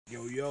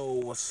Yo,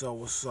 what's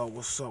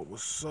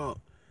up?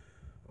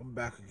 I'm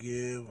back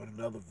again with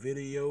another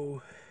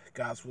video.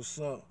 Guys, what's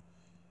up?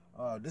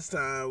 This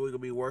time we're gonna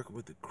be working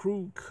with the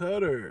krub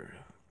kutter.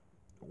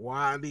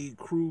 Why I need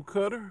krub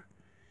kutter?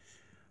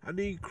 I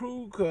need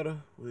krub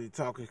kutter when you're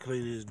talking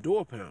cleaning his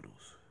door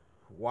panels.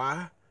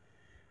 Why?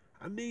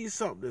 I need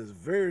something that's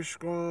very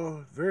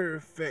strong, very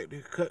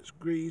effective, cuts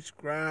grease,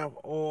 grime,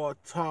 oil,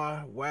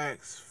 tar,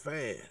 wax,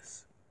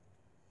 fast.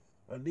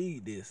 I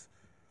need this.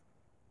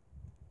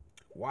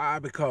 Why?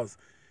 Because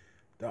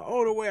the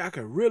only way I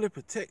can really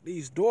protect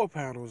these door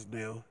panels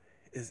now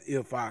is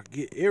if I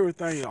get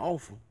everything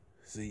off them.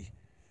 See,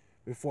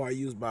 before I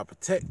use my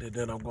protector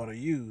that I'm going to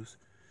use,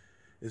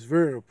 it's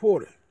very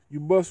important. You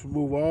must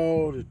remove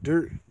all the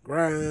dirt,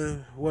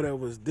 grime,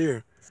 whatever's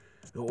there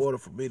in order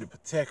for me to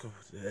protect them,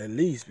 at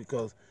least,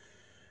 because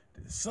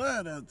the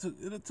sun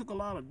took a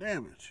lot of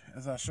damage,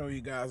 as I showed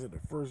you guys in the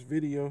first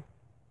video.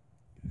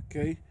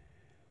 Okay.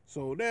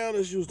 So now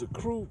let's use the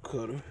krub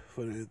kutter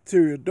for the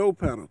interior door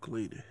panel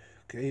cleaning.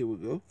 Okay, here we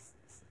go.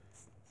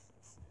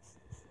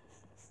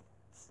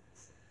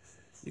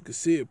 You can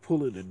see it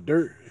pulling the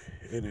dirt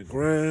and the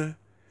grime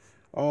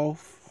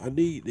off. I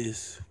need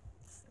this.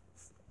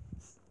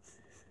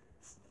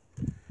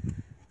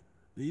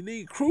 You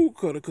need krub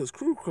kutter because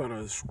krub kutter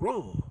is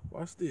strong.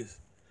 Watch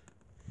this.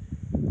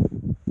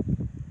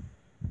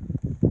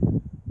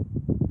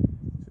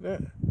 See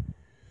that?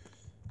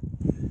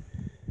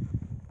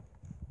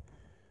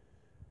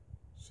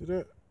 See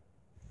that?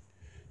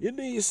 You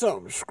need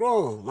something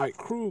strong like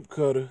krub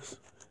kutters,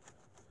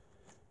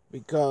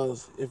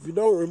 because if you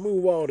don't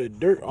remove all the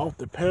dirt off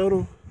the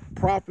panel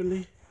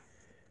properly,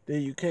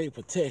 then you can't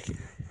protect it.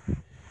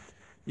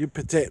 You're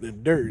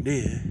protecting dirt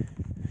then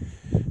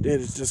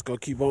it's just gonna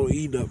keep on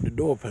eating up the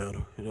door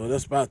panel. You know,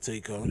 that's my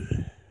take on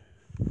it.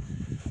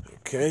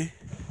 Okay?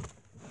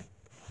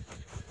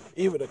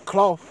 Even the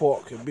cloth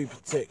part can be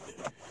protected.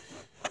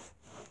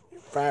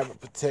 Fiber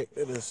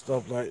protected and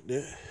stuff like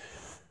that.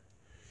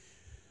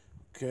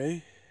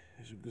 Okay,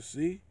 as you can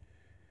see,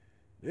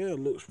 yeah, it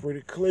looks pretty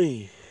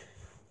clean.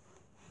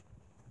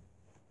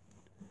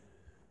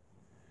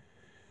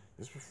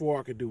 Just before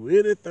I can do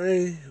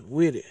anything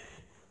with it.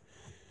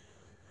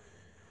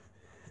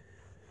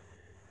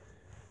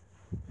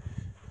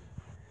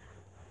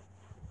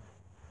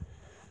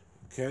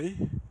 Okay.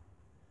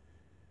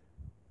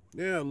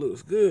 Now it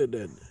looks good,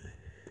 doesn't it?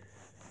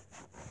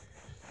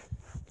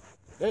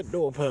 That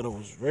door panel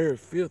was very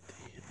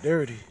filthy and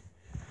dirty.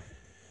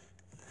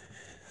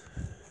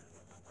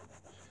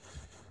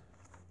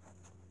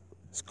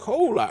 It's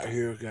cold out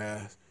here,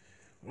 guys.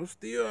 I'm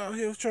still out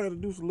here trying to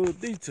do some little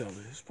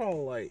detailing. It's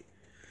probably like,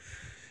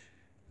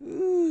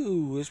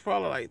 it's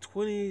probably like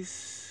 20,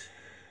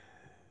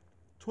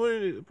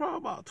 probably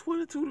about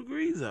 22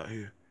 degrees out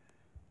here.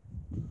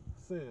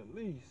 Say at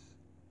least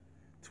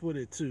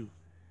 22.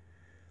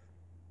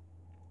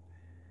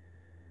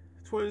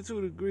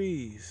 22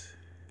 degrees.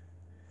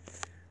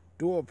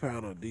 Door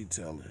panel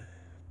detailing.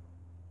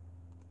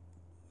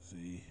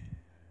 See.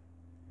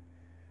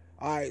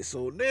 Alright,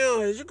 so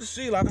now, as you can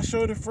see, like I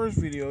showed in the first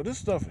video, this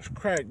stuff is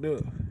cracked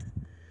up.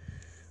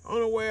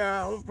 Only way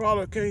I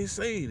probably can't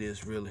say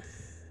this, really.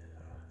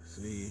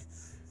 See,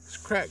 it's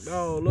cracked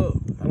all up.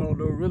 I don't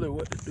know really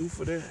what to do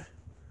for that.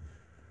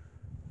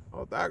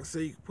 I can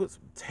say you can put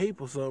some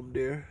tape or something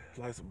there,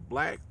 like some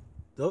black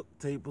duct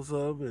tape or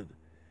something, and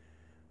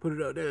put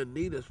it up there as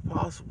neat as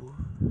possible.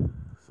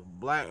 Some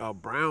black or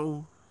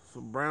brown,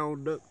 some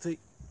brown duct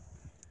tape.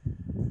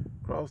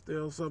 Cross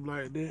there or something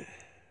like that.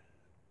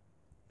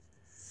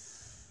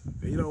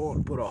 You don't want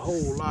to put a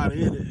whole lot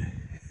in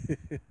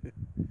it.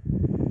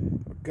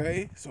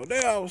 Okay, so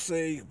now I would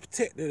say you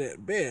protect it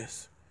at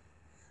best.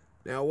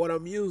 Now what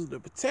I'm using to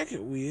protect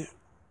it with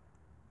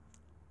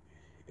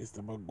is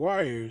the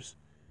Meguiar's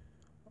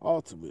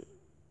Ultimate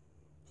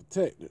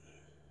Protectant.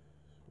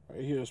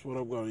 Right here is what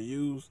I'm going to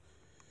use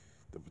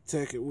to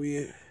protect it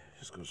with.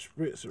 Just going to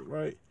spritz it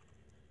right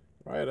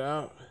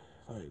out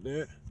like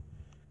that.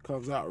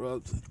 Comes out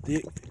relatively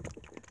thick,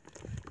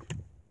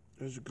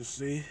 as you can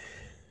see.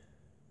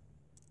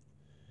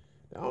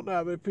 I don't know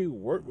how many people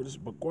work with this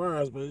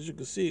Meguiar's, but as you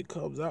can see, it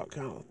comes out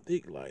kind of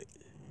thick like.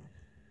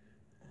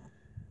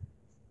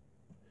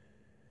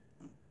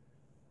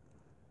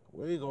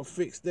 We ain't gonna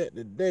fix that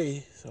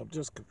today, so I'm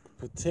just gonna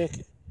protect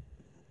it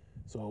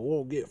so it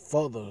won't get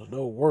further,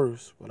 no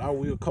worse. But I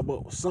will come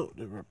up with something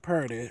to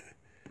repair that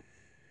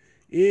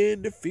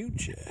in the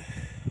future.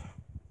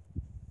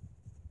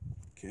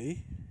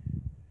 Okay.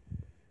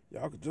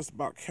 Y'all can just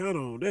about count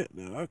on that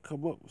now. I'll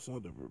come up with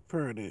something to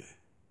repair that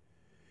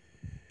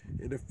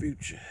in the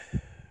future.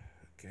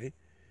 Okay,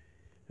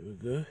 here we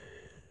go.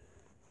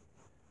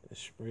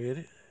 Let's spread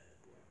it.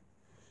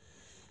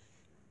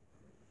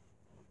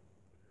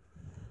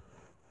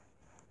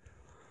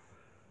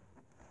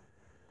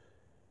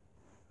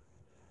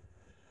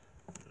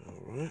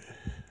 All right.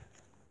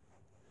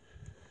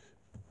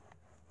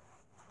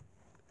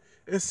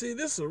 And see,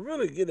 this will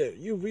really get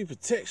that UV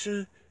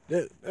protection.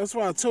 That's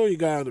why I told you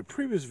guys in the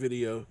previous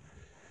video,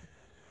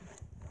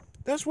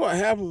 That's what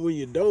happens when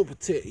you don't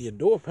protect your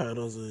door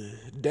panels and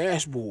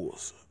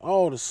dashboards.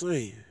 All the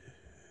same.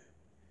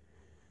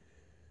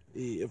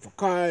 If a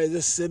car is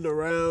just sitting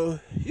around,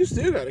 you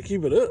still got to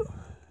keep it up.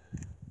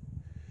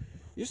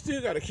 You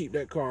still got to keep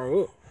that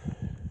car up.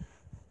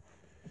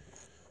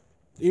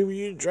 Even when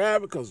you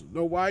drive it, because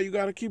know why you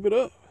got to keep it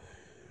up?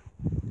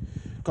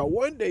 Because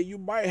one day you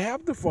might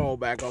have to fall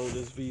back on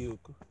this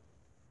vehicle.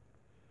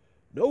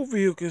 No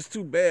vehicle is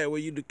too bad where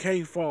you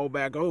can't fall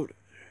back on it.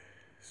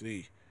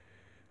 See,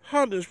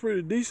 Honda's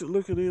pretty decent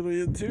looking in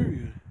the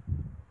interior.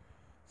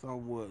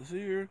 Somewhat. See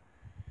here?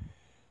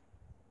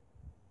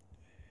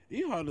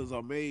 These Hondas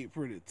are made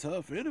pretty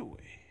tough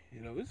anyway.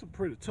 You know, it's some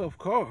pretty tough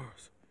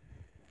cars.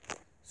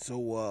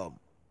 So,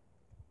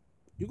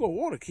 you're going to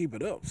want to keep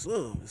it up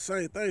some. The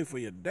same thing for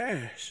your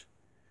dash.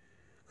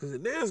 Because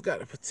it now it's got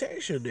the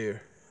protection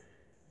there.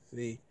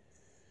 See?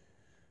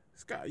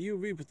 It's got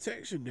UV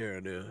protection there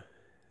now.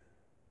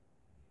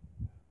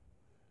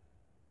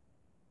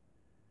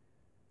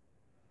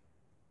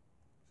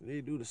 So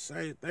they do the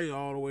same thing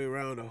all the way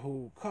around the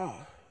whole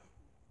car.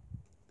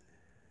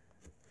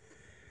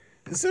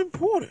 It's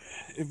important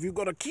if you're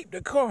going to keep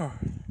the car.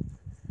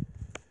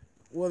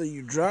 Whether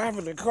you're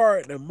driving the car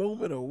at the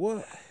moment or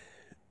what,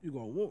 you're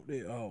going to want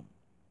to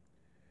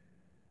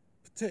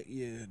protect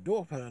your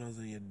door panels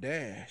and your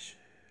dash.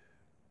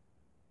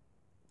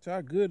 See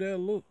how good that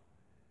look.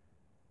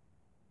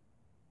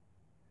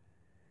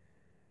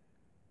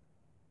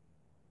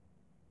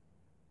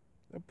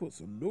 I put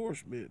some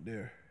nourishment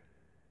there.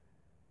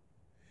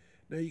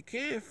 Now you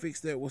can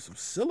fix that with some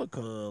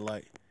silicone,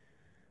 like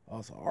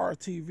some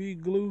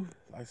RTV glue,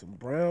 like some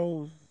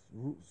brown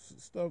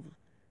stuff.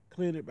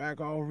 Clean it back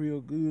all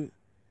real good.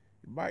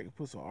 You might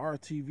put some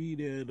RTV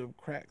there in them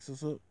cracks or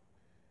something.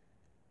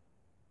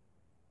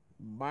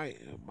 Might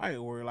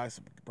work like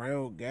some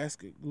brown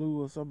gasket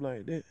glue or something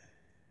like that.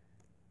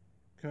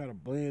 Kind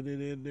of blend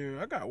it in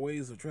there. I got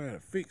ways of trying to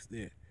fix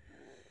that.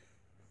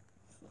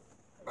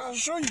 I'll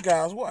show you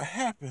guys what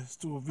happens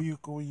to a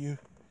vehicle when you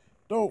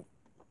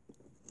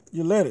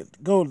let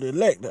it go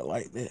neglect it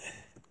like that.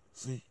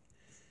 See,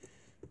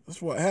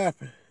 that's what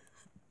happened.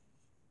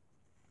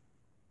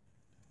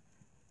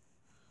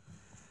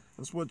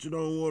 That's what you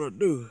don't want to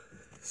do.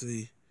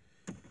 See,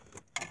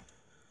 if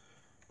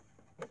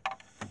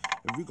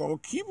you're going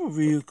to keep a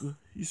vehicle,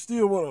 you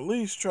still want to at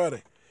least try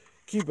to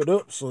keep it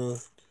up some.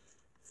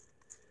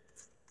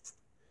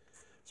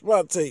 It's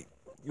about to take,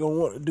 you're going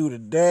to want to do the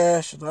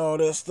dash and all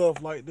that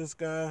stuff like this,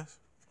 guys.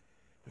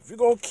 If you're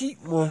going to keep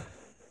a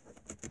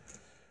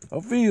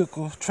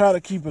vehicle, try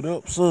to keep it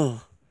up some.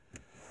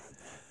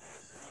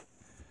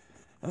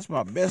 That's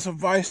my best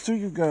advice to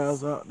you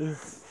guys out there.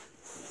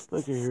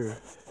 Look at here.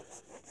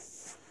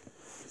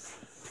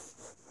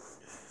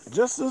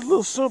 Just this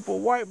little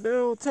simple wipe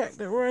down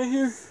tactic right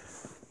here.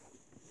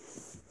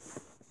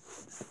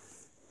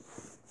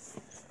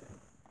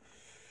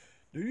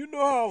 Do you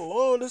know how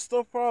long this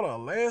stuff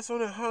probably lasts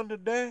on a Honda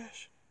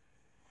Dash?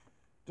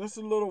 Just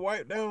a little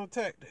wipe down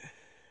tactic.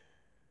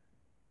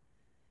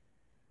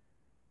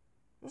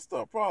 This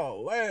stuff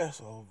probably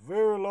lasts a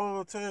very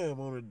long time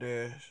on a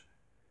Dash.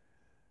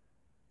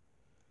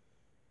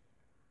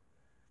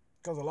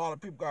 Because a lot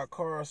of people got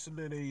cars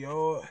sitting in their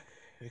yard.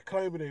 They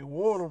claiming they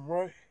want them,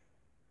 right?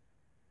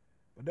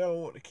 But they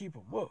don't want to keep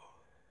them up.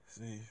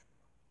 See,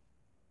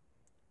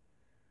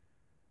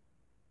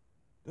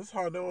 this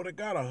Honda only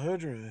got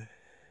 100,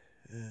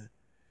 and I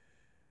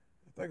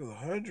think it's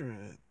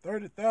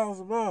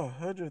 130,000 miles,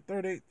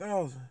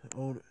 138,000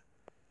 on it.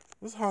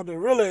 This Honda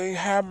really ain't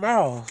high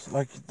miles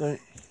like you think.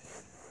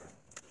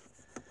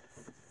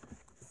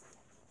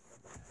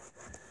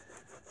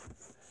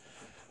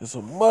 It's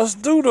a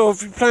must do though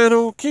if you plan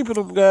on keeping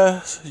them,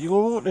 guys. You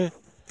gonna want to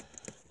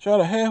try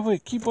to halfway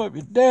keep up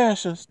your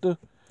dash and stuff.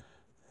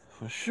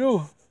 For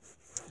sure.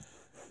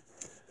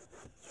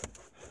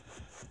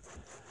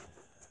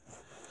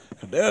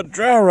 Cause they'll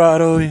dry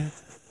rot on you.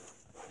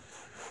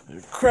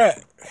 And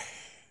crack.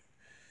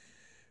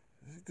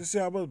 You can see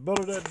how much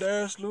better that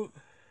dash look.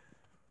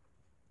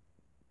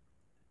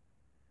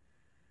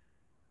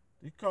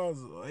 These cars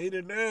are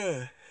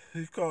 89.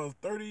 These cars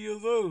 30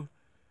 years old.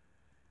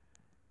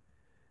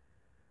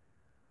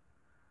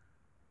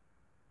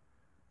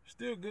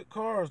 Still good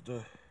cars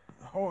though.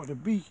 Hard to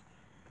beat.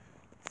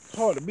 It's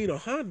hard to beat a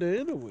Honda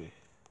anyway.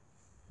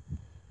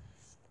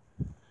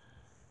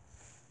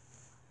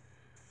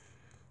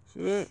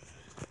 See that?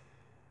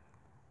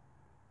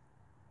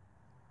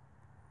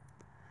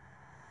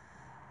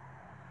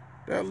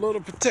 That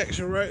little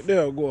protection right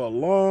there will go a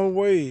long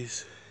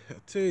ways. I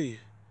tell you.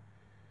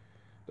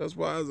 That's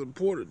why it's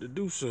important to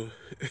do so.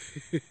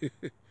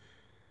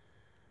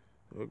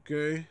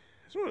 Okay.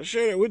 Just want to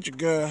share that with you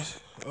guys.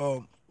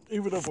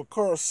 Even if a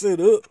car's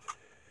set up,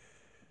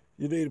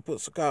 you need to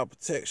put some kind of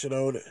protection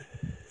on it.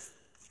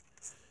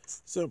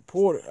 It's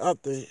important, I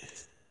think.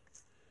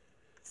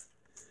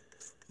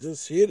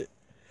 Just hit it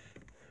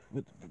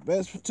with the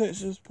best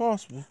protection as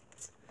possible.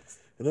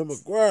 And then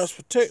Meguiar's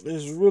protectant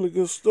is really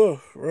good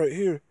stuff right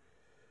here.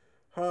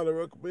 Highly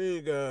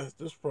recommend, guys,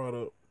 this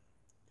product.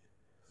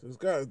 So it's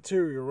got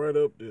interior right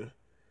up there.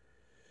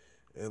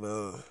 And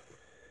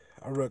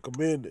I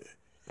recommend it.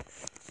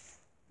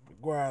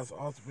 Meguiar's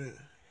Ultimate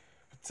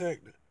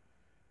Protectant.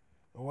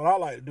 And what I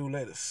like to do,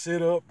 let it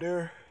sit up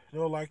there. You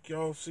know, like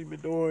y'all see me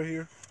doing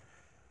here.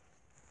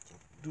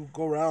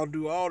 Go around,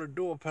 do all the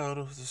door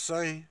panels the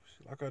same.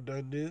 Like I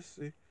done this,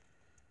 see.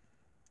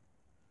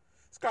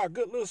 It's got a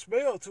good little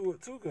smell to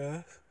it too,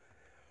 guys.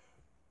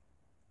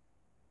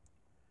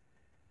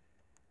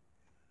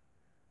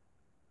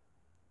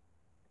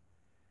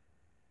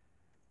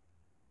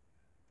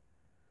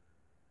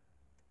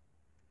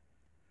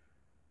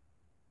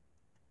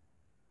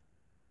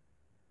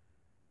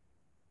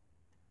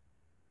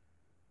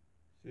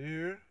 See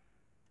here?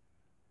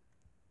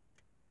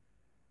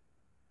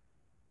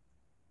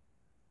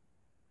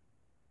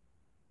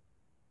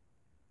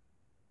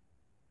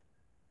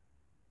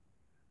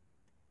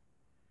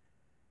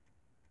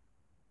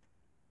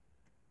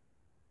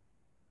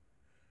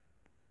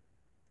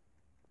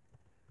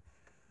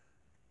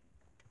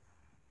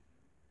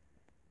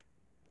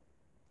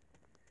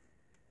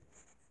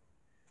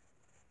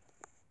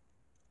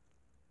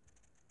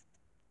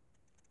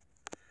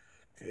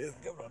 Okay, let's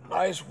give it a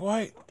nice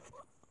white.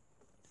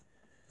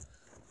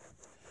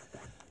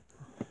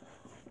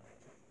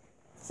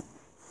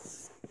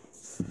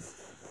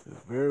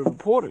 It's very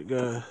important,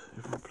 guys,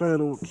 if you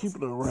plan on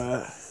keeping a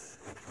ride.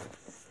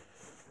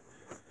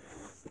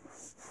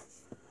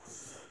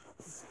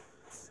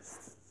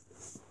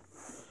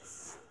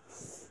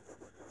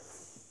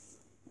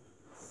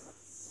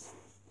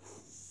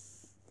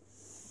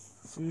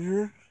 See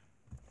here?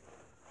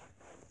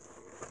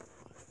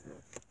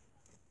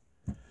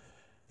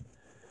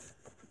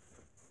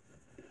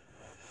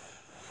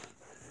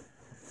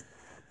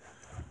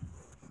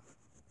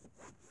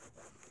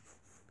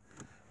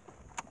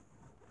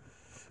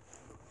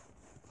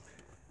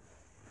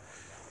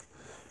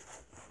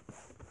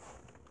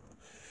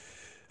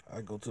 I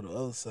go to the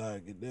other side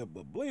and get that,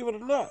 but believe it or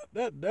not,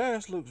 that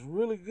dash looks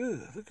really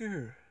good. Look at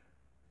her.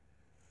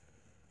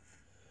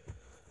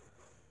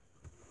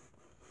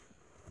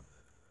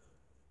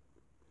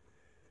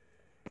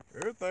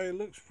 Everything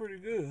looks pretty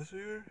good. See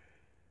her?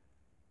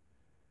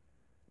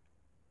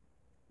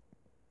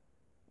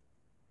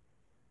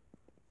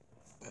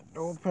 That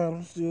door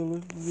panel still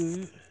looking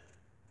good.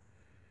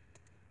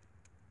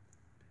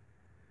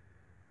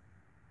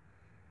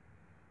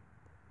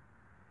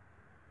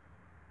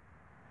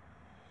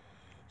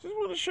 Just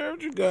want to share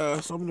with you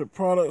guys some of the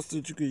products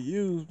that you can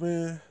use,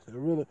 man.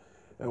 And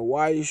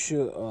why you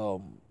should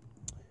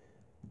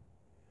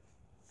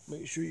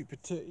make sure you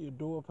protect your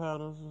door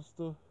panels and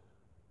stuff.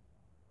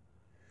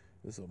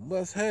 It's a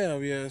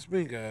must-have, yeah, it's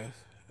me, guys,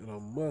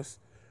 and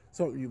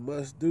something you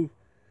must do.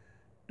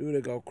 Do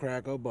it, gonna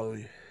crack up on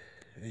you,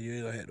 and you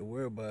ain't gonna have to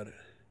worry about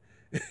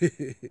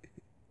it.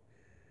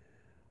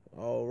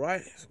 All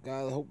right, so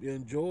guys, I hope you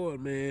enjoyed,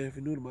 man. If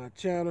you're new to my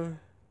channel,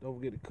 don't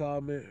forget to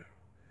comment,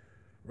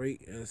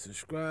 rate, and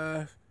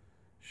subscribe.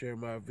 Share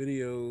my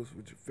videos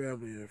with your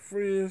family and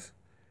friends.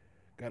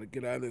 Gotta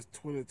get out of this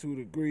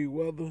 22-degree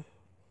weather.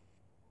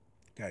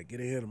 Gotta get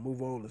in here to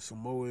move on to some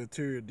more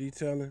interior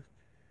detailing.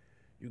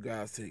 You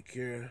guys take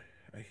care.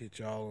 I hit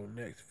y'all on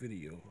the next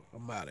video.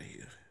 I'm out of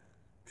here.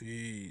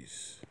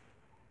 Peace.